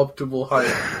most optimal height.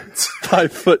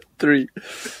 5'3".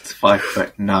 It's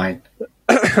 5'9",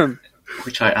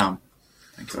 which I am.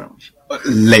 Thank you very much,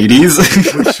 ladies.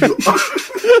 Which you are.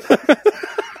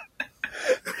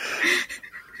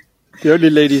 The only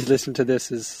ladies listen to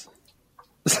this is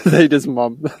Hader's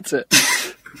mom. That's it.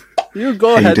 You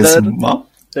go ahead, Hader's then. mom?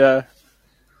 Yeah.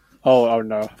 Oh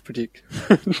no, Pratik.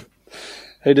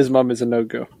 Hader's mom is a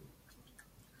no-go.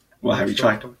 Well, have you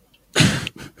tried?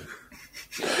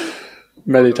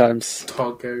 Many times.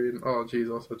 Targaryen. Oh,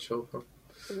 jeez, also chill. Bro.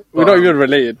 We're not even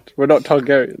related. We're not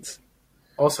Targaryens.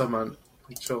 Also, man,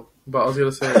 chill. But I was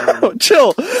gonna say,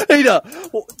 Chill! Hader!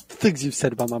 What things you've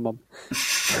said about my mom?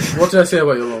 what did I say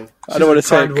about your mom? I don't want to She's a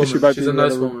say kind because she woman. might She's be a nice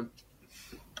another room. woman.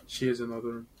 She is another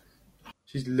room.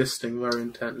 She's listening very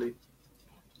intently,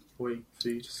 waiting for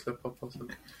you to slip up or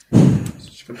something. So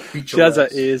she can beat She your has her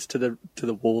ass. ears to the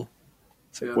wall.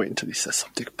 It's like, Yeah. wait until he says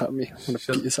something about me. I'm She gonna beat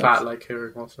has his ass. bat-like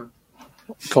hearing also.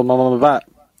 Call my mom a bat.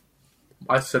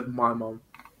 I said my mom.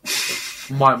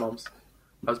 My mom's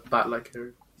has bat-like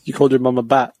hearing. You called your mom a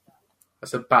bat. I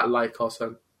said bat-like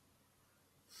also.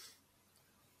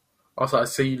 Also, I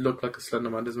say you look like a Slender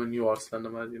Man. Doesn't mean you are a Slender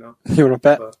Man, you know. You want to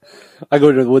bet? But, I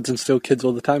go to the woods and steal kids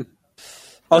all the time.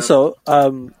 Also, I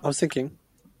was thinking,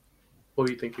 what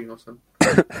are you thinking, Austin?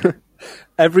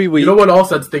 every week. You know what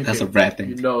Austin's thinking? That's a rare thing.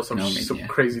 You know some, No, I mean, some yeah.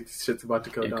 crazy shit's about to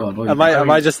go Yeah, down. go on, what Am you I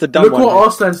think? just the dumb Look one? what here?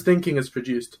 Austin's thinking has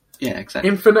produced. Yeah, exactly.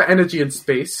 Infinite energy in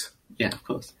space, Yeah, of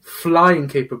course. flying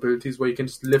capabilities where you can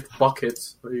just lift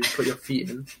buckets where you put your feet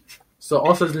in. So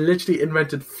Austin's literally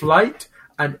invented flight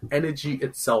and energy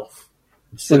itself.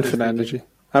 Infinite energy.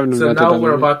 I haven't So invented now energy.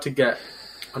 we're about to get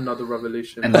another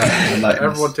revelation. Enlighten us.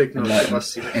 Everyone take notes. Enlighten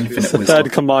us. Infinite It's the wisdom.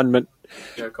 third commandment.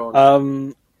 Yeah, go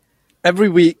on. Every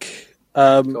week,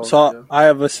 on, so yeah. I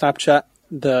have a Snapchat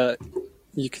that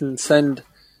you can send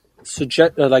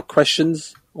like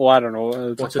questions, or I don't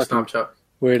know, What's your Snapchat?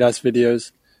 weird ass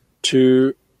videos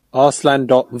to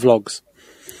arslan.vlogs.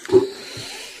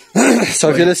 So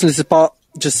if you're listening to this part,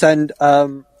 just send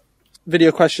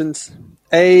video questions.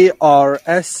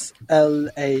 ARSLAN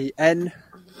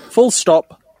full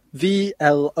stop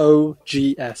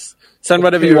VLOGS. Send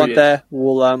whatever you want period. there.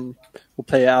 We'll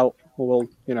play it out. Or we'll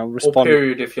Or respond.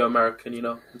 period if you're American, you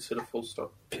know, instead of full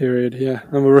stop. Period. Yeah,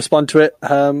 and we'll respond to it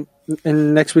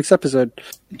in next week's episode.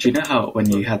 Do you know how when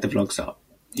you had the vlogs up,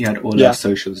 you had all Yeah. our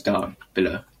socials down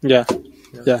below? Yeah.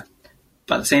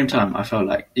 But at the same time, I felt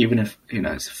like even if,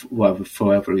 it's for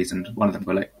whatever reason, one of them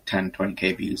got like 10,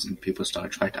 20k views and people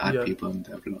started trying to add Yeah. people in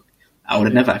their vlog, I would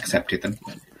have never accepted them.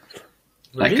 Like,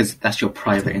 Really? because that's your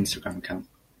private Instagram account.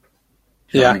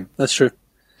 Do you know what I mean? That's true.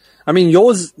 I mean,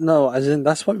 yours, no, as in,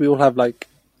 that's why we all have, like,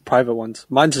 private ones.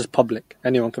 Mine's just public.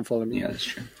 Anyone can follow me. Yeah, that's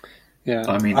true. Yeah,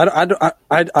 I mean,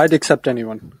 I'd accept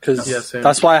anyone because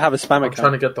that's why I have a spam account. I'm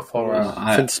trying to get the followers.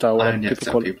 Finsta, I only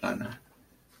accept people I know.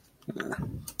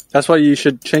 That's why you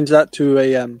should change that to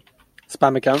a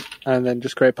spam account and then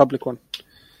just create a public one.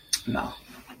 No,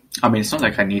 I mean it's not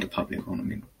like I need a public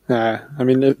one. I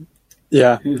mean,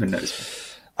 yeah. Who even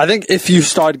knows? I think if you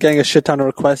start getting a shit ton of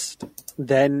requests,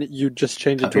 then you just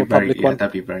change it to a public one.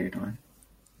 That'd be very annoying.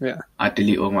 Yeah, I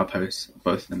delete all my posts,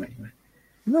 both of them anyway.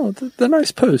 No, they're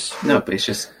nice posts. No, but it's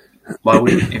just why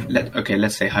would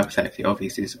let's say hypothetically,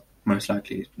 obviously, it's most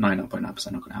likely 99.9% not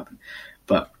going to happen,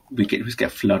 but we just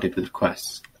get flooded with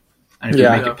requests, and if you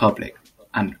make it public,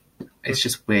 and it's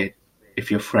just weird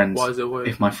if your friends. Why is it weird?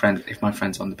 If my friends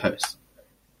on the post,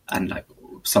 and like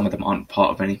some of them aren't part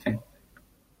of anything.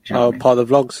 You know part of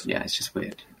the vlogs. Yeah, it's just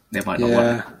weird. They might not want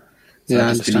it. So I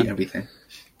I just understand. delete everything.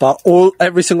 But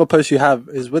every single post you have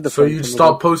is with the. So you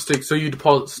start posting. So you'd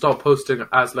start posting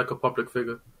as like a public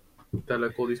figure. That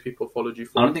like all these people followed you.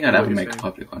 I don't think I'd ever make a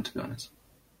public one, to be honest.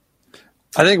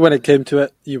 I think when it came to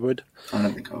it, you would. I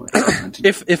don't think I would.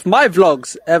 If my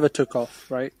vlogs ever took off,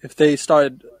 right? If they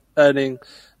started earning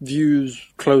views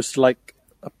close to like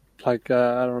I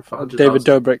don't know, David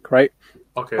Dobrik, right?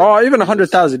 Okay. Or even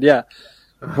 100,000, yeah.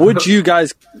 Would you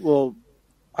guys? Well,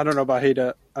 I don't know about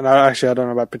Hader, and I don't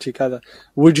know about Pratik either.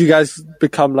 Would you guys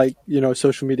become like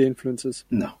social media influencers?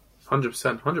 No.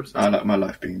 100%. I like my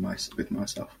life being with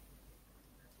myself.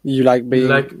 You like being...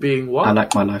 Like being what? I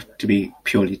like my life to be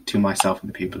purely to myself and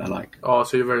the people I like. Oh,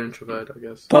 so you're very introverted, I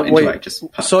guess. But wait,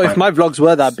 so if my vlogs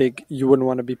were that big, you wouldn't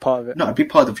want to be part of it? No, I'd be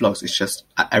part of the vlogs. It's just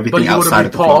everything but you outside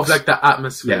of the vlogs. But you wouldn't be part of like the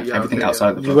atmosphere. Yeah, everything outside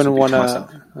of the vlogs. You wouldn't want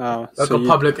to... like a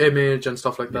public image and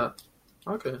stuff like that.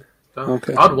 Okay.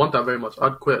 Okay. I'd want that very much.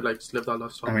 I'd quit, like, just live that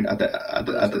lifestyle. I mean,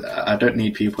 I don't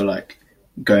need people, like,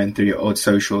 going through your old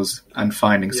socials and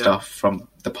finding stuff from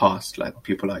the past, like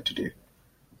people like to do.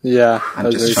 Yeah.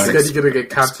 And just trying then you're going to get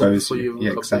cancelled before you...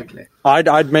 Yeah, exactly.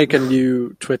 I'd make a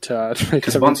new Twitter.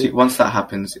 Because once that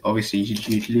happens, obviously,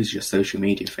 you'd lose your social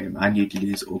media fame and you'd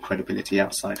lose all credibility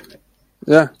outside of it.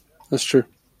 Yeah, that's true.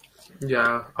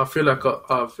 Yeah, I feel like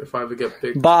if I ever get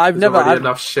big, but I've never had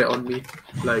enough shit on me.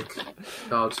 Like,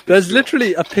 there's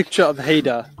literally a picture of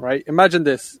Hader, right? Imagine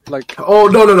this, like. Oh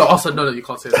no! Also, no, you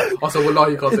can't say that. Also, well, no,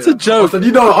 you can't say that. It's a joke.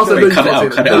 Also, you can't say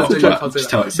that. No.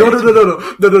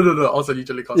 Also, you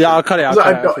can't. Yeah, I'll cut it out.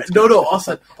 No.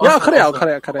 Also, yeah, I'll cut it out.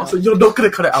 Also, you're not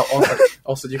gonna cut it out.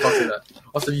 Also, you can't say that.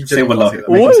 Also, you say can't say that.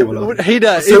 What?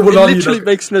 Hader, it literally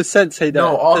makes no sense. Hader.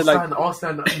 No, Austin,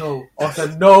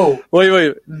 no.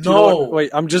 Wait. No. Wait,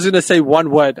 I'm just gonna say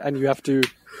one word, and you have to.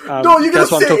 No, you're gonna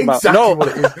say exactly what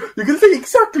it is. You're gonna say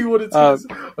exactly what it is.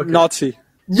 Okay. Nazi.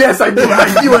 Yes, I knew.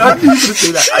 I knew you were gonna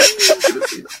say that.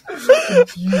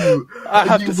 I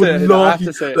have to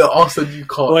say it. Also, you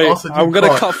can't. Wait, also, I'm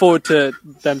gonna cut forward to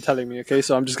them telling me. Okay,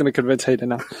 so I'm just gonna convince Hader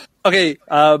now. Okay,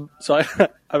 so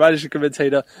I managed to convince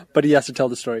Hader, but he has to tell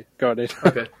the story. Go on, Hader.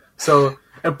 Okay, so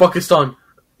in Pakistan,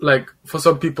 like for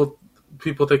some people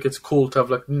think it's cool to have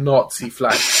like Nazi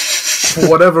flags. For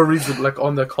whatever reason, like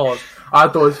on their cars. I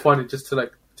thought it was funny just to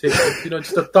like take,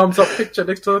 just a thumbs up picture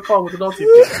next to the car with the Nazi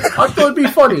thing. I thought it'd be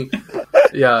funny.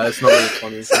 Yeah, it's not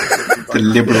really funny. The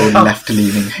liberal,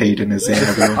 left-leaning Hayden is here.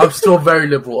 I'm still very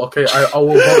liberal. Okay, I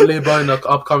will vote Labour in the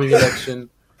upcoming election.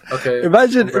 Okay.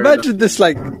 Imagine this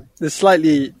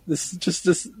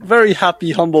this very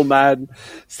happy, humble man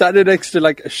standing next to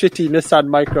like a shitty Nissan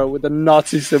Micro with a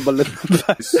Nazi symbol in the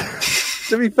back.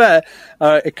 To be fair,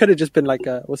 it could have just been like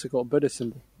a Buddhist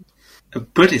symbol. A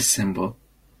Buddhist symbol?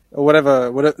 Or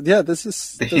whatever. Yeah, this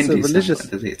is a religious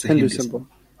symbol. It's a Hindu symbol.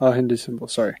 Oh, Hindu symbol.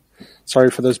 Sorry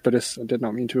for those Buddhists. I did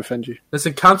not mean to offend you.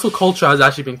 Listen, cancel culture has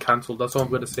actually been cancelled. That's what I'm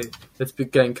going to say. It's been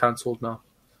getting cancelled now.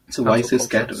 So why is it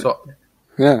scared of it?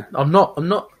 Yeah. I'm not. I'm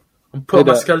putting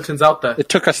my skeletons out there. It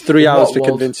took us 3 hours to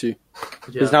convince you.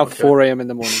 Yeah, it's now 4 a.m. in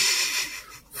the morning.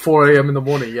 4 a.m. in the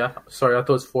morning, yeah. Sorry, I thought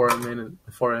it was 4 a.m.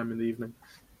 in the evening.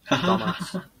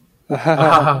 Dumbass.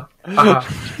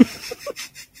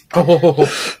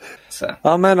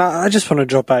 Oh man, I just want to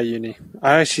drop out of uni.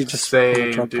 I actually just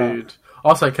same, dude. Out.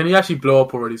 Also, can you actually blow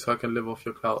up already so I can live off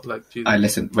your clout? Like, Jesus.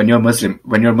 Listen. When you're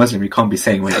Muslim, you can't be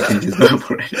saying when you can just blow up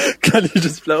already. Can you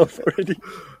just blow up already?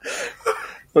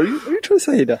 What are you trying to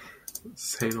say there?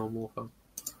 Say no more, fam.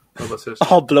 No,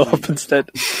 I'll blow up instead.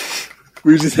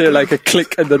 We just hear like a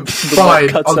click and then fine,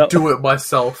 cuts I'll out. Do it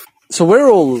myself. So we're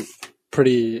all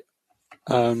pretty.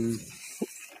 I'll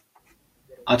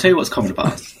tell you what's common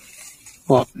about us.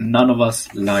 What? None of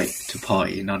us like to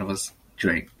party. None of us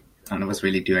drink. None of us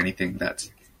really do anything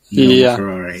that's normal for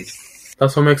our age.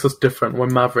 That's what makes us different. We're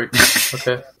mavericks.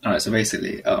 Okay. All right. So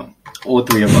basically, all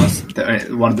three of us.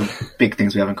 One of the big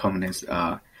things we have in common is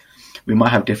we might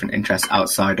have different interests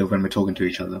outside of when we're talking to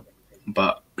each other,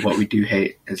 but what we do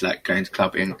hate is like going to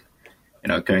clubbing,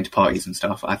 going to parties and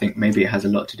stuff. I think maybe it has a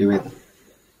lot to do with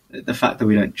the fact that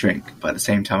we don't drink, but at the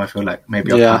same time, I feel like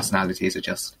maybe our personalities are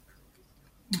just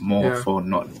more for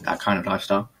not that kind of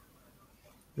lifestyle.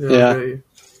 Yeah.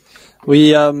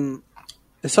 We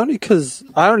it's only because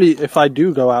if I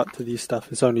do go out to these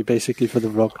stuff, it's only basically for the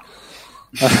vlog.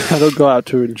 I don't go out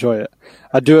to enjoy it.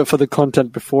 I do it for the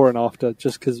content before and after,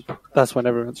 just because that's when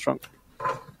everyone's drunk.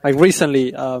 Like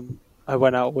recently, I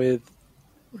went out with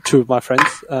two of my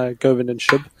friends, Govind and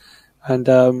Shub,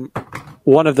 and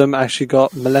one of them actually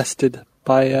got molested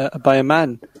by a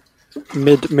man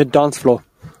mid dance floor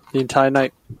the entire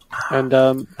night, and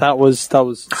that was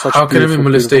such. How can it be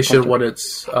molestation when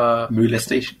it's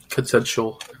molestation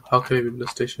consensual? How can it be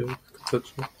molestation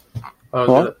consensual?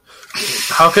 What?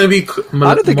 How can it be?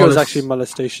 I don't think it was actually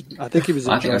molestation. I think he was.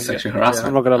 I think it's sexual harassment.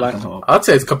 I'm not gonna lie. I'd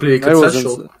say it's completely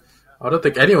consensual. I don't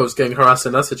think anyone was getting harassed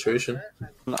in that situation.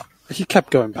 No, he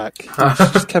kept going back. He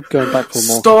just kept going back for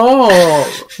more. Stop!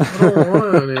 I don't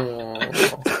want anymore.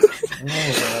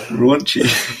 Raunchy.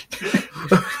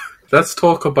 Let's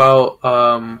talk about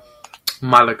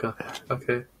Malaga.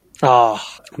 Okay.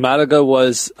 Malaga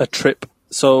was a trip.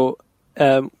 So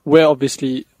we're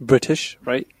obviously British,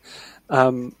 right?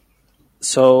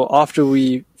 So after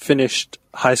we finished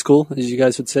high school, as you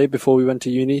guys would say, before we went to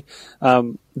uni,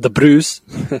 the Brews,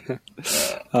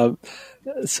 the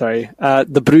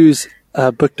Brews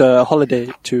booked a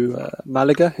holiday to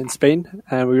Malaga in Spain,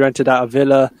 and we rented out a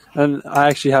villa, and I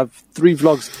actually have 3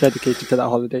 vlogs dedicated to that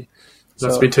holiday.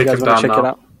 That's been taken down now. It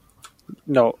out.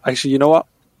 No, actually, you know what?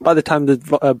 By the time the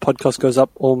podcast goes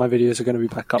up, all my videos are going to be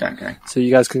back up, so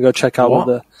you guys can go check out all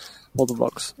the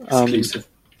vlogs. Exclusive.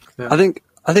 I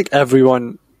think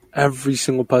every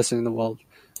single person in the world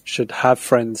should have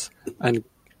friends and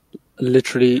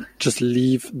literally just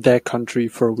leave their country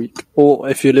for a week, or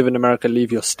if you live in America,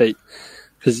 leave your state,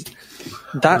 because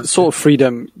that sort of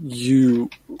freedom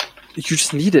you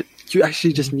just need it. You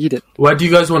actually just need it. Where do you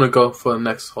guys want to go for the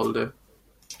next holiday?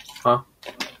 Huh?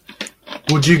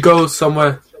 Would you go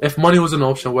somewhere if money was an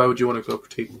option? Where would you want to go,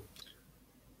 Pratik?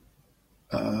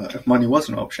 If money was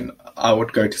an option, I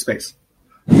would go to space.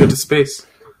 Go to space.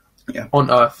 Yeah.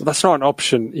 On Earth. That's not an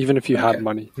option, even if you had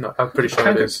money. No, I'm pretty sure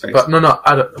it is. But no,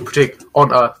 I don't predict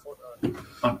on Earth.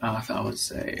 On Earth, I would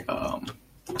say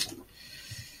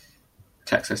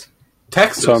Texas.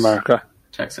 Texas? So America.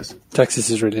 Texas. Texas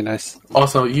is really nice.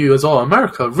 Also, you as well.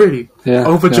 America, really? Yeah.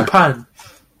 Over Japan.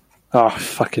 Oh,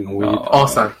 fucking weird.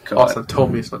 Awesome.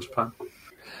 Told me it's not Japan.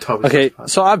 Okay,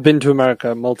 so I've been to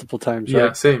America multiple times, right?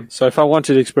 Yeah, same. So if I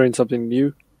wanted to experience something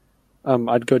new,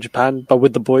 I'd go Japan, but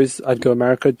with the boys, I'd go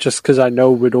America, just because I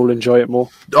know we'd all enjoy it more.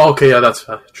 Okay, yeah, that's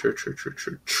fair.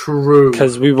 True.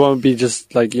 Because we won't be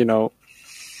just, like, middle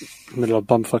of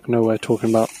bumfuck nowhere talking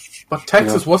about... But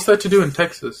Texas, what's there to do in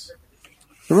Texas?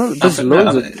 Remember, there's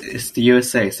loads of... It's the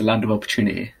USA, it's the land of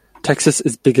opportunity. Texas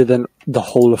is bigger than the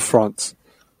whole of France.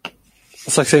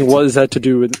 It's like saying, what is there to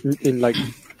do in like,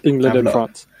 England and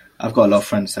France? I've got a lot of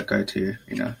friends that go to,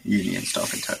 uni and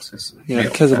stuff in Texas. Yeah,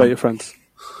 who cares about your friends?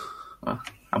 Well,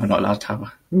 I'm not allowed to have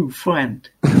a friend.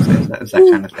 It's that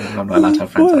kind of thing. I'm not allowed to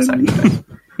have friends outside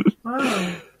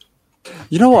UK.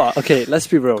 You know what? Okay, let's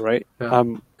be real, right? Yeah.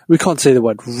 We can't say the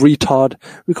word retard.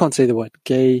 We can't say the word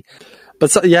gay.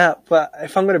 But but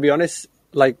if I'm going to be honest,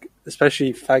 like,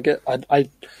 especially faggot, I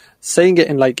saying it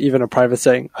in, like, even a private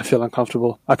setting, I feel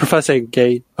uncomfortable. I prefer saying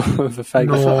gay over faggot.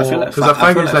 No, because a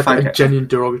faggot is like a genuine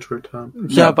derogatory term.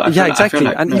 Yeah, exactly.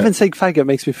 Even saying faggot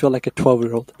makes me feel like a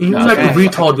 12-year-old. Even like a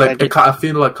retard, like, I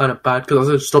feel like kind of bad, because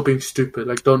I said stop being stupid.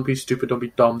 Like, don't be stupid, don't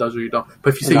be dumb, that's really dumb.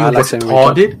 But if you say you're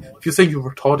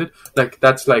retarded, like,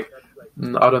 that's like,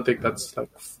 I don't think that's like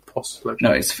possible. Like,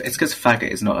 no, it's because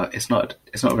faggot is not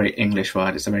a very English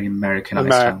word. It's a very Americanized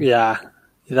term. Yeah.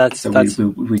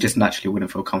 We just naturally wouldn't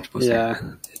feel comfortable saying. Yeah,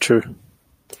 true.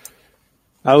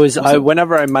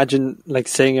 Whenever I imagine, like,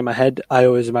 saying in my head, I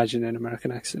always imagine an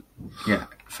American accent. Yeah,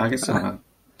 faggot's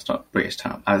it's not a British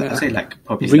term. I say, like,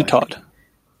 probably retard. Like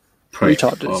prick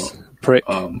retard is prick.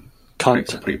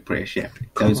 Cunt. Are pretty British. Yeah,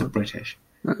 those are British.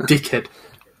 Dickhead.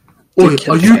 Oi,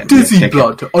 are you dizzy,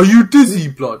 blood? Are you dizzy,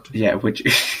 blood? Yeah, would you?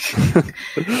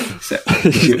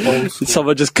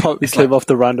 Someone just came off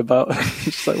the roundabout.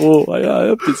 It's like, oh,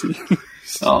 I am dizzy.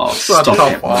 Oh, stop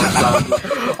it.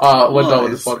 We're done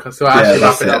with this podcast. So actually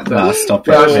wrap it up there. Nah, stop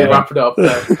it. Wrap it up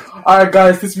there. Alright,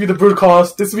 guys, this has been the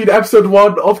Brücast. This has been episode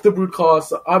 1 of the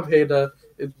Brücast. I'm Hayder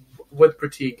with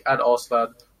Pratik and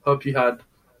Arslan. Hope you had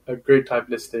a great time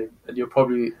listening, and you'll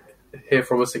probably hear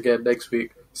from us again next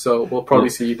week. So we'll probably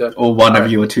see you then. Or one of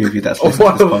you or two of you that's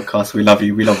listening to this podcast. We love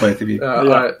you. We love both of you.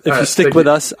 If you stick with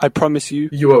us, I promise you,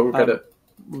 you won't regret it.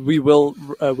 We will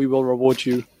reward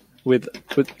you with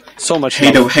so much.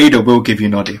 Hader will give you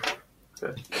noddy.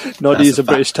 Noddy is a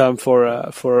British term for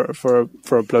a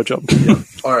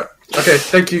blowjob. All right. Okay.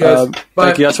 Thank you guys. Bye.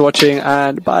 Thank you guys for watching,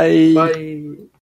 and bye. Bye.